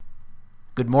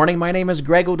Good morning, my name is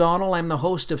Greg O'Donnell. I'm the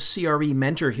host of CRE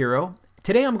Mentor Hero.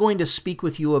 Today I'm going to speak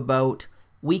with you about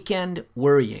weekend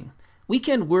worrying.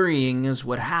 Weekend worrying is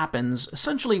what happens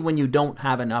essentially when you don't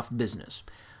have enough business.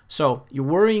 So you're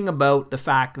worrying about the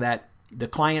fact that the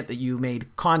client that you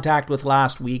made contact with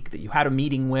last week, that you had a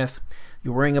meeting with,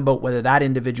 you're worrying about whether that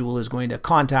individual is going to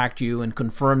contact you and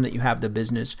confirm that you have the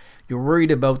business. You're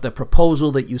worried about the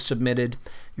proposal that you submitted.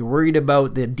 You're worried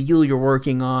about the deal you're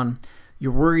working on.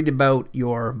 You're worried about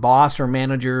your boss or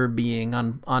manager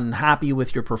being unhappy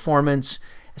with your performance.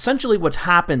 Essentially what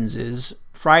happens is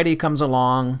Friday comes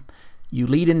along, you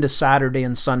lead into Saturday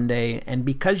and Sunday, and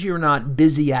because you're not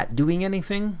busy at doing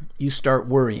anything, you start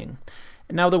worrying.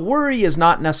 Now the worry is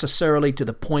not necessarily to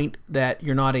the point that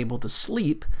you're not able to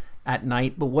sleep at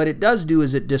night, but what it does do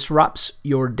is it disrupts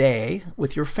your day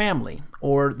with your family,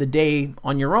 or the day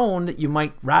on your own that you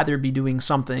might rather be doing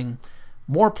something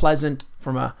more pleasant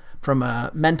from a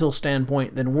mental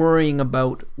standpoint than worrying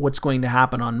about what's going to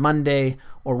happen on Monday,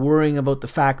 or worrying about the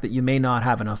fact that you may not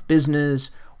have enough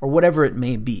business, or whatever it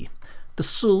may be. The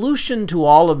solution to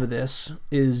all of this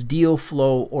is deal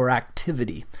flow or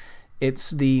activity. It's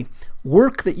the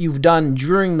work that you've done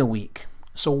during the week.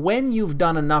 So when you've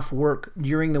done enough work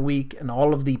during the week and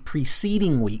all of the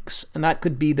preceding weeks, and that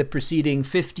could be the preceding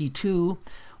 52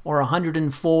 or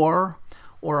 104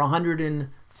 or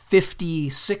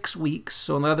 156 weeks,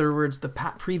 so in other words, the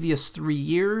previous 3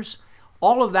 years,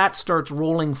 all of that starts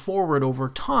rolling forward over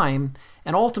time,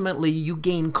 and ultimately you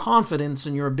gain confidence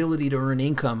in your ability to earn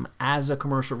income as a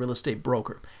commercial real estate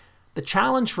broker. The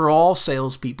challenge for all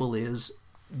salespeople is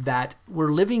that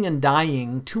we're living and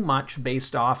dying too much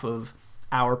based off of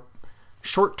our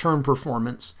short-term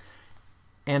performance,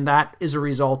 and that is a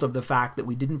result of the fact that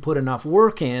we didn't put enough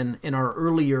work in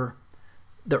the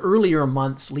earlier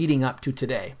months leading up to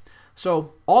today.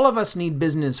 So all of us need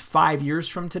business 5 years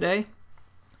from today,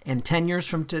 and 10 years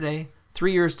from today,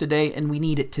 3 years today, and we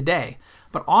need it today.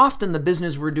 But often the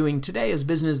business we're doing today is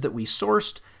business that we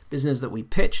sourced, business that we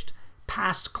pitched,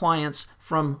 past clients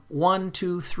from 1,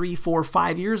 2, 3, 4,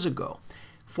 5 years ago.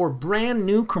 For brand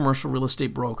new commercial real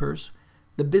estate brokers,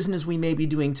 the business we may be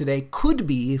doing today could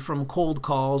be from cold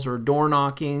calls or door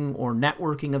knocking or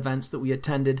networking events that we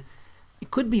attended.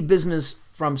 It could be business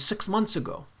from 6 months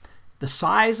ago. The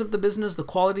size of the business, the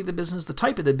quality of the business, the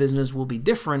type of the business will be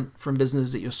different from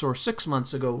business that you sourced 6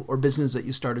 months ago or business that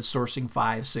you started sourcing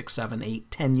 5, 6, 7,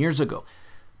 8, 10 years ago.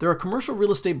 There are commercial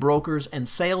real estate brokers and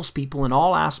salespeople in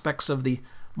all aspects of the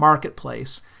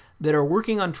marketplace that are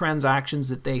working on transactions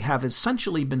that they have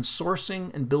essentially been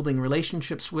sourcing and building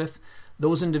relationships with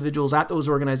those individuals at those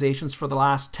organizations for the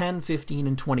last 10, 15,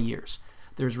 and 20 years.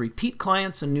 There's repeat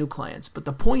clients and new clients. But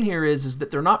the point here is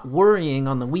that they're not worrying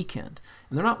on the weekend.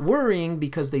 And they're not worrying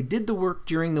because they did the work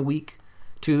during the week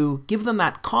to give them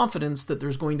that confidence that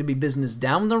there's going to be business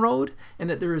down the road and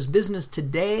that there is business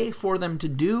today for them to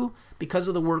do because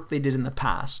of the work they did in the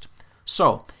past.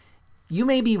 So you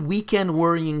may be weekend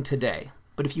worrying today,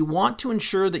 but if you want to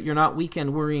ensure that you're not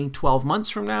weekend worrying 12 months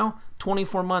from now,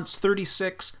 24 months,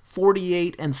 36,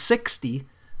 48, and 60,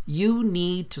 you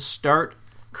need to start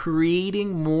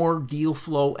creating more deal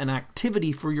flow and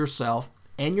activity for yourself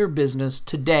and your business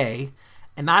today.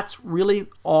 And that's really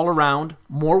all around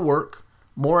more work,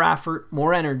 more effort,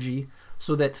 more energy,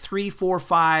 so that 3, 4,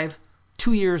 5,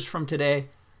 2 years from today,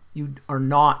 you are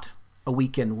not a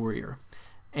weekend worrier.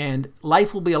 And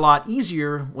life will be a lot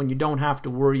easier when you don't have to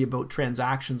worry about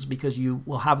transactions because you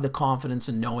will have the confidence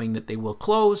in knowing that they will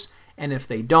close. And if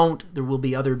they don't, there will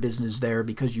be other business there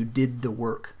because you did the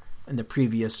work in the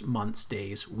previous months,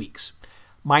 days, weeks.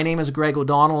 My name is Greg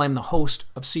O'Donnell. I'm the host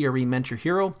of CRE Mentor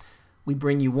Hero. We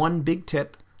bring you one big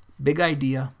tip, big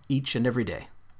idea each and every day.